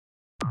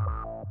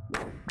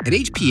At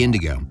HP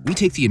Indigo, we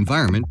take the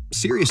environment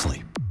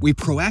seriously. We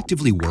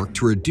proactively work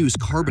to reduce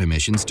carbon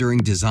emissions during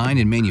design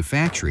and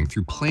manufacturing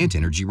through plant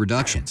energy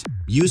reductions,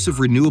 use of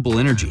renewable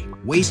energy,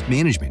 waste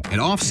management,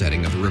 and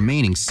offsetting of the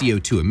remaining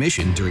CO2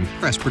 emission during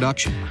press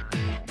production.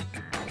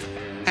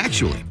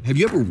 Actually, have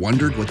you ever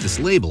wondered what this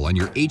label on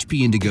your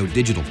HP Indigo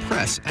digital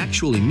press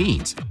actually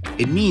means?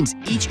 It means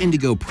each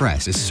Indigo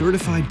press is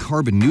certified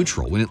carbon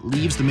neutral when it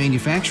leaves the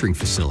manufacturing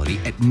facility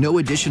at no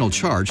additional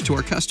charge to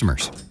our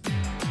customers.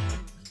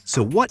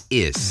 So what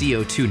is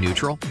CO2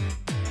 neutral?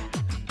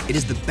 It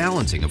is the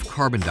balancing of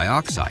carbon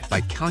dioxide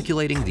by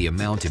calculating the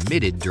amount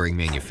emitted during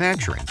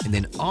manufacturing and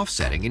then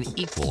offsetting an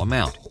equal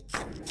amount.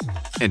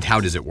 And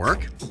how does it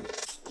work?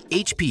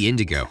 HP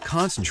Indigo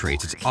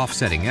concentrates its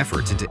offsetting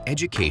efforts into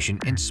education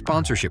and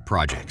sponsorship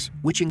projects,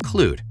 which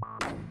include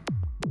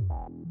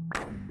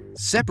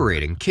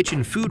separating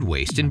kitchen food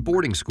waste in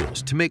boarding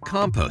schools to make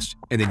compost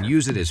and then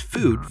use it as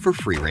food for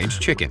free-range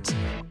chickens.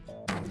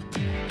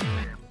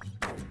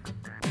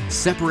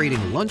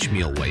 Separating lunch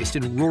meal waste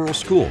in rural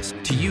schools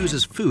to use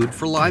as food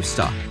for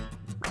livestock.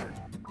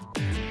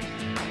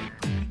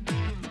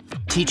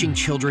 Teaching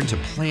children to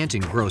plant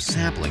and grow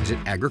saplings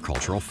at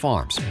agricultural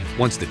farms.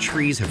 Once the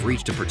trees have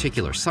reached a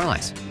particular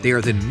size, they are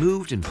then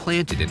moved and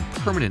planted in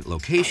permanent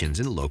locations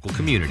in local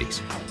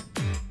communities.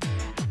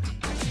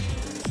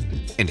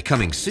 And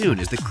coming soon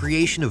is the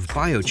creation of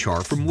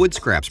biochar from wood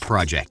scraps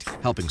project,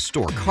 helping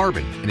store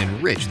carbon and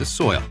enrich the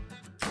soil.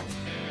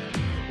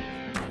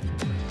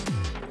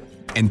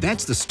 And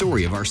that's the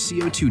story of our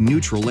CO2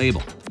 neutral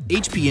label.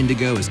 HP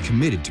Indigo is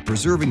committed to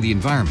preserving the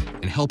environment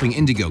and helping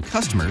Indigo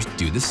customers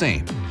do the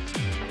same.